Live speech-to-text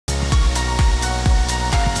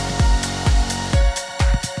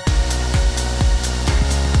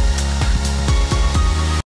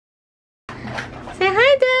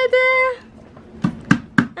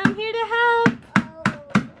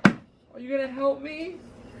help me?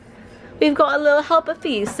 We've got a little helper for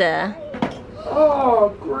you, sir.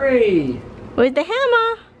 Oh, great. Where's the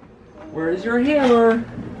hammer? Where's your hammer?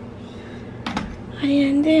 What are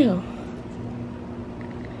you gonna do?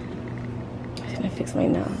 I'm just gonna fix my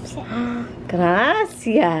nose.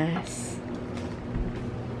 Gracias.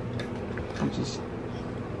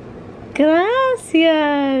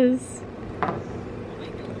 Gracias.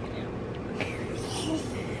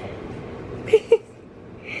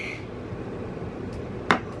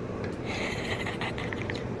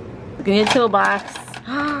 Look in your toolbox.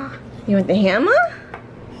 You want the hammer?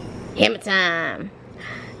 Hammer time.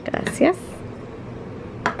 Gracias.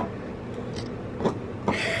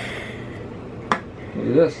 Look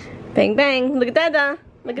at this. Bang bang. Look at Dada.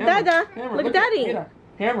 Look at Dada. Hammer. Look at Daddy. Mira.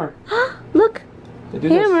 Hammer. Look. So do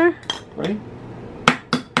Hammer. This. Ready?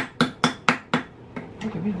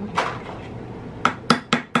 Look at me. Look at me.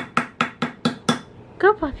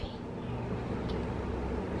 Go, puppy.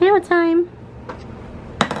 Hammer time.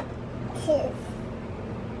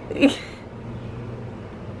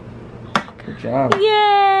 Good job.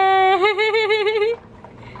 Yay!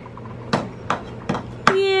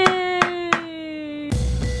 Yay!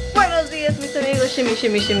 Buenos dias, mis amigos. Shimmy,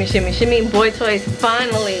 shimmy, shimmy, shimmy, shimmy. BOYTOY is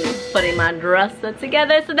finally putting my dresser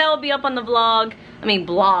together, so that will be up on the vlog. I mean,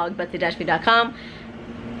 blog, BETSYV.com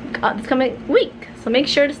this coming week. So make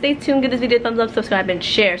sure to stay tuned, give this video a thumbs up, subscribe, and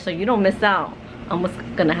share so you don't miss out on what's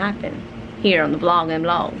gonna happen here on the vlog and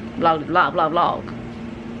vlog.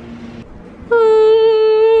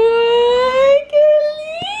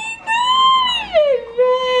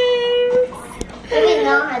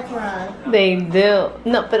 They do.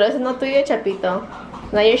 No, pero eso no es tuyo, Chapito.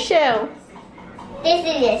 Not your shoe. This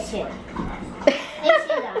is your shoe. This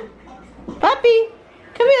is on. Puppy,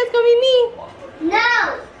 come here, let's go meet me. No!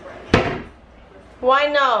 Why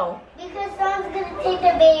no? Because someone's gonna take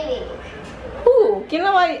the baby. Who? You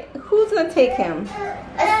know what? Who's gonna take him?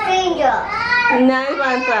 A stranger. Nadie va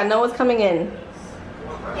a entrar. No one's coming in.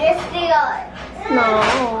 You're still. No.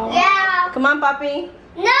 Yeah. Come on, puppy.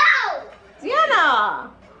 No! Ziana.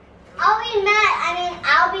 I'll be mad.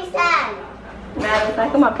 I'll be sad. Madison,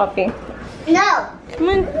 come on, puppy. No. Come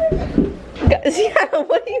on. Ziana,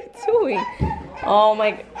 what are you doing? Oh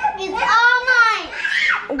my God. It's all mine.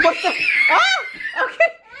 What the? Ah! Okay.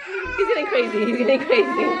 He's getting crazy. He's getting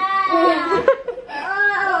crazy.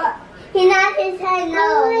 He nods his head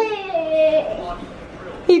no.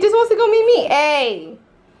 He just wants to go meet me. Hey.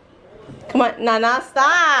 Come on. Nana,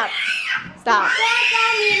 stop. Stop.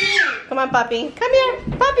 Come on, puppy. Come here.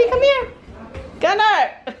 Puppy, come here.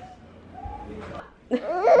 Gunner.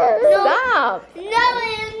 Stop. No.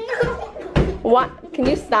 What? Can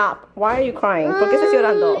you stop? Why are you crying? ¿Por qué estás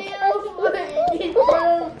llorando?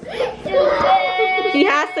 He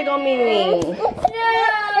has to go meet me.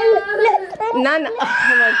 Nana.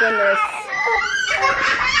 Oh my goodness.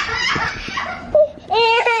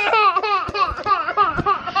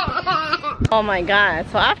 Oh my God.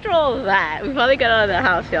 So after all of that, we finally got out of the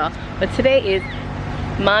house, y'all. But today is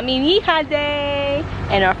Mami Mija Day.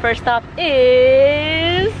 And our first stop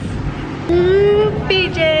is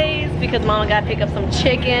BJ's because Mama got to pick up some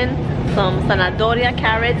chicken, some zanahoria,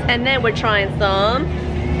 carrots, and then we're trying some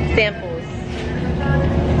samples.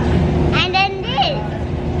 And then this.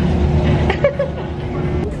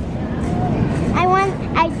 I want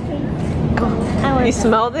ice cream. Go. You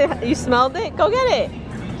smelled it? You smelled it? Go get it.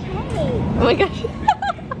 Hey. Oh my gosh.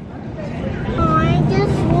 Oh, I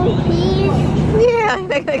just want these. Yeah, I'm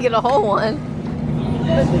not gonna get a whole one. I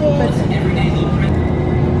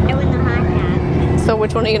want the hot dog. So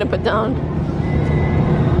which one are you gonna put down?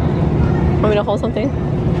 Want me to hold something?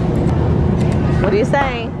 What do you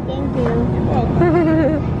say? Thank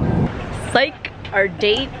you. Psych, our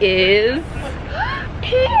date is...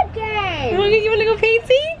 Again. You wanna go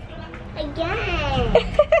painting? Again.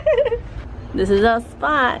 This is our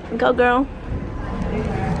spot. Go, girl.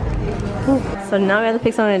 So now we have to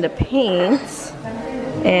pick something to paint.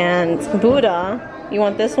 And Buddha, you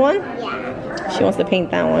want this one? Yeah. She wants to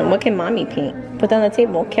paint that one. What can Mommy paint? Put that on the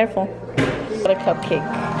table. Careful. What a cupcake.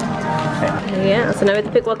 Yeah, so now we have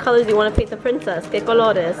to pick what colors you want to paint the princess. ¿Qué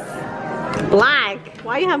colores? Black.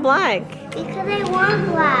 Why you have black? Because I want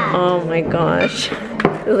black. Oh my gosh.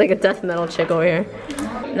 It's like a death metal chick over here.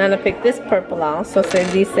 Now to pick this purple out. So se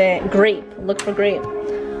dice grape. Look for grape.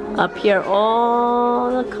 Up here,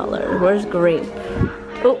 all the colors. Where's grape?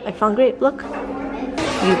 Oh, I found grape. Look.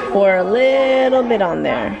 You pour a little bit on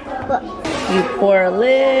there. Look. You pour a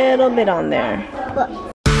little bit on there. Look.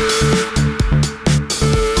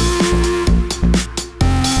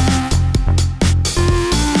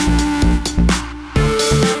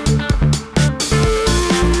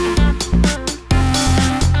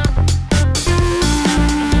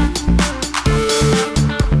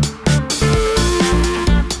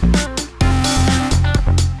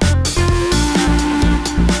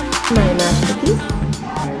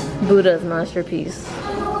 Buddha's masterpiece.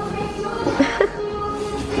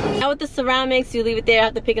 Now with the ceramics, you leave it there. I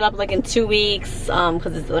have to pick it up like in 2 weeks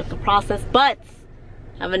because it's like a process. But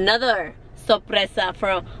I have another sorpresa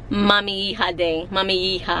for Mami Hija Day.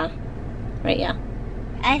 Mami Hija. Right, yeah.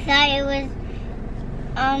 I thought it was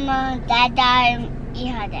Dada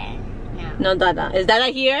Hija Day. No, Dada. Is Dada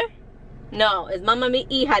here? No, it's Mama Mi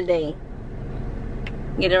Hija Day.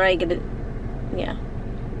 Get it right, get it. Yeah.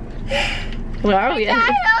 Where are we at?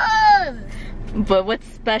 But what's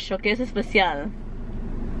special? ¿Qué es especial?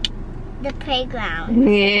 The playground.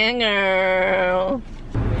 Yeah, girl.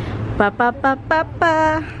 Ba ba ba ba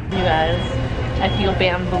ba. You guys, I feel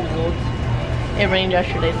bamboozled. It rained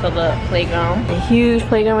yesterday, so the playground, the huge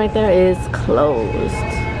playground right there, is closed.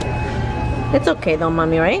 It's okay though,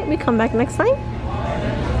 Mommy, right? We come back next time?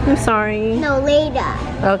 I'm sorry. No, later.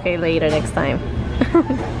 Okay, later next time.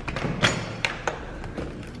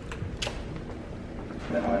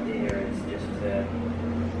 The idea is just to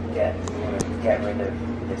get rid of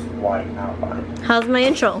this white outline. How's my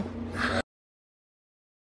intro?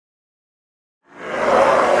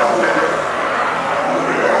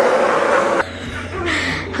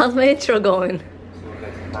 How's my intro going?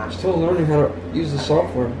 I'm still learning how to use the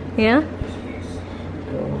software. Yeah?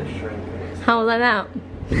 How was that out?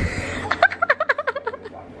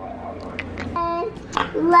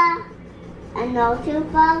 And all to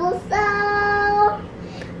follow so.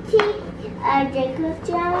 Teach a drink of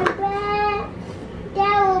bread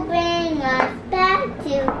that will bring us back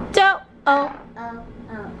to. Oh.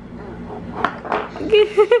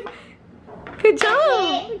 Good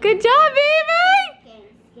job. Good job, baby.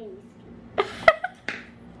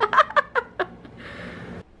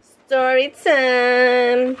 Story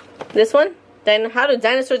time. This one? Then how do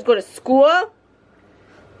dinosaurs go to school?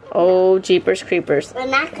 Oh, jeepers creepers. We're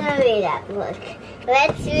not gonna read that book.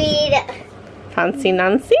 Let's read. Fancy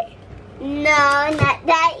Nancy? No, not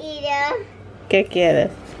that either. ¿Qué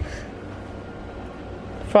quieres?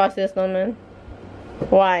 Frosty the Snowman.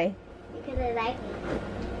 Why? Because I like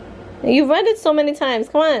it. You've read it so many times.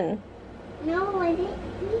 Come on. No, I didn't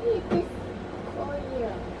read it this whole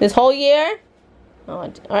year. This whole year?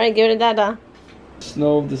 Oh, alright, give it to Dada.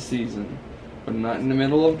 Snow of the season, but not in the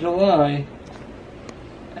middle of July.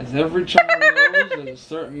 As every child knows, there's a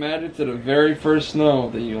certain magic to the very first snow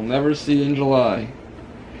that you'll never see in July.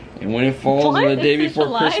 And when it falls on the day before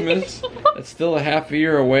Christmas, that's still a half a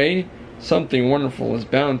year away, something wonderful is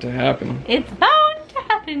bound to happen. It's bound to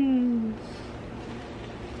happen.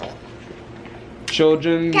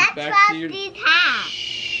 Children, That's back to your... Rusty's hat.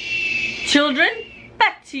 Children,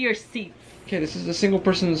 back to your seats. Okay, this is a single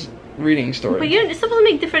person's reading story. But you're supposed to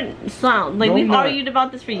make different sounds. Like, No, we've I'm not. argued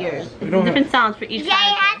about this for years. We don't Different have- sounds for each Yeah,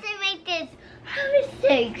 you character. have to make this.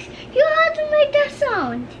 Mistakes. You have to make that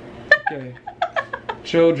sound. Okay.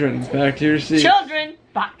 Children, back to your seats. Children,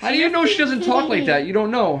 back to How do you your know she seats. doesn't talk like that? You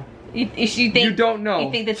don't know. You think, You don't know.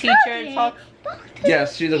 You think the teacher Children, talks? back to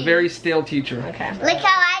Yes, she's a your very stale teacher. Okay. seats. Look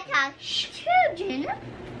how I talk. Children,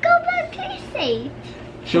 go back to your seat.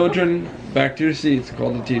 Children, back to your seats,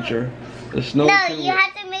 called the teacher. The snow No, can you wait.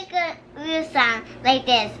 have to make a real sound like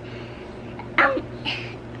this.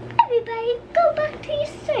 Everybody, go back to your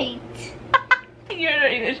seat. Your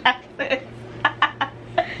English accent.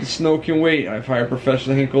 The snow can wait. I've hired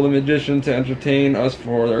Professor Hinkle the magician to entertain us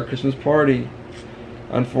for our Christmas party.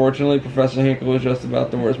 Unfortunately, Professor Hinkle is just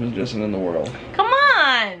about the worst magician in the world. Come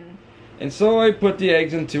on. And so I put the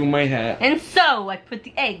eggs into my hat. And so I put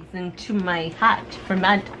the eggs into my hat for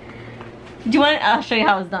mad. Do you want? I'll show you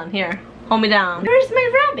how it's done. Here, hold me down. Where's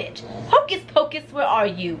my rabbit? Hocus pocus, where are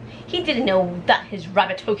you? He didn't know that his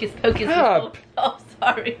rabbit hocus pocus Up. was. Oh,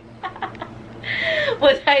 sorry.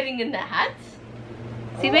 Was hiding in the hat.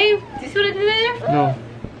 See, babe? Do you see what I did there? No.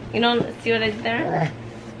 You don't see what I did there?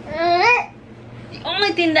 The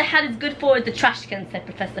only thing the hat is good for is the trash can, said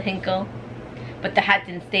Professor Hinkle. But the hat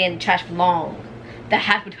didn't stay in the trash for long. The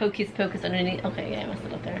hat would hocus pocus underneath. Okay, yeah, I messed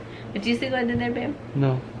it up there. But do you see what I did there, babe?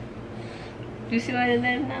 No. Do you see what I did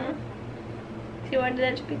there, Nana? See what I did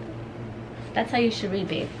there, Chapito? That's how you should read,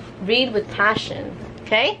 babe. Read with passion,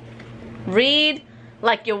 okay? Read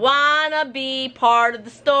like you wanna be part of the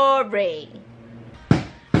story.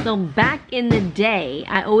 So back in the day,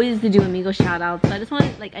 I always used to do Amigo shoutouts. So I just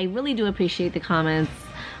want, like, I really do appreciate the comments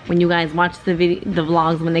when you guys watch the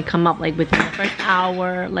vlogs when they come up, like within the first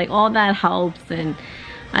hour. Like, all that helps, and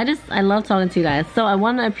I love talking to you guys. So I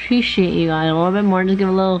want to appreciate you guys a little bit more. Just give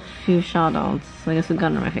a few shoutouts. So I guess we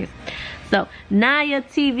got it on my face. So Naya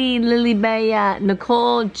TV, Lily Baya,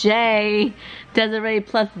 Nicole J, Desiree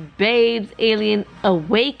plus Babes, Alien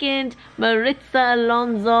Awakened, Maritza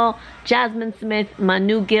Alonso, Jasmine Smith,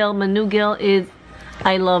 Manu Gill. Manu Gill is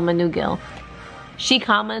I love my new girl. She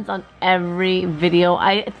comments on every video.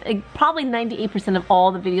 Probably 98% of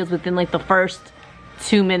all the videos within like the first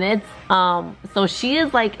 2 minutes. So she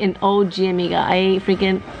is like an OG amiga. I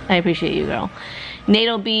appreciate you, girl.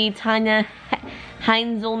 Nato B, Tanya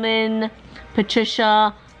Heinzelman,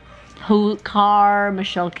 Patricia Hukar,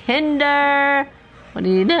 Michelle Kinder. What are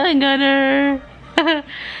you doing, Gunner?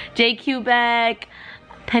 JQ Beck,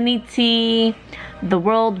 Penny T, The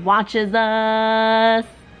World Watches Us.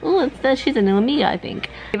 Ooh, it says she's a new amiga, I think.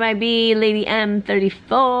 MIB, Lady M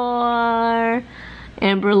 34,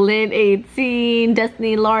 Amber Lynn 18,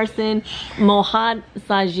 Destiny Larson, Mohad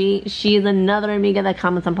Saji. She is another amiga that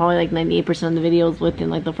comments on probably like 98% of the videos within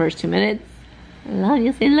like the first 2 minutes. I love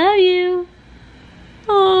you, say love you.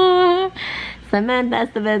 Aww. Samantha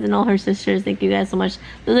Estevez and all her sisters, thank you guys so much.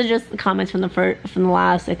 Those are just comments from the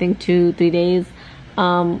last, I think, 2-3 days.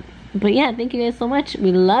 But yeah, thank you guys so much.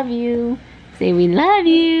 We love you. Say we love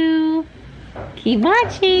you. Keep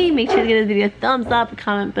watching. Make sure to give this video a thumbs up.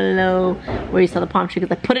 Comment below where you saw the palm tree,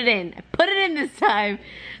 because I put it in. I put it in this time.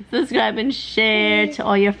 Subscribe and share to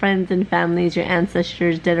all your friends and families, your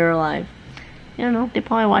ancestors, dead or alive. I don't know. They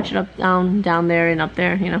probably watch it up, down there, and up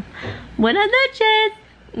there. You know. Buenas noches.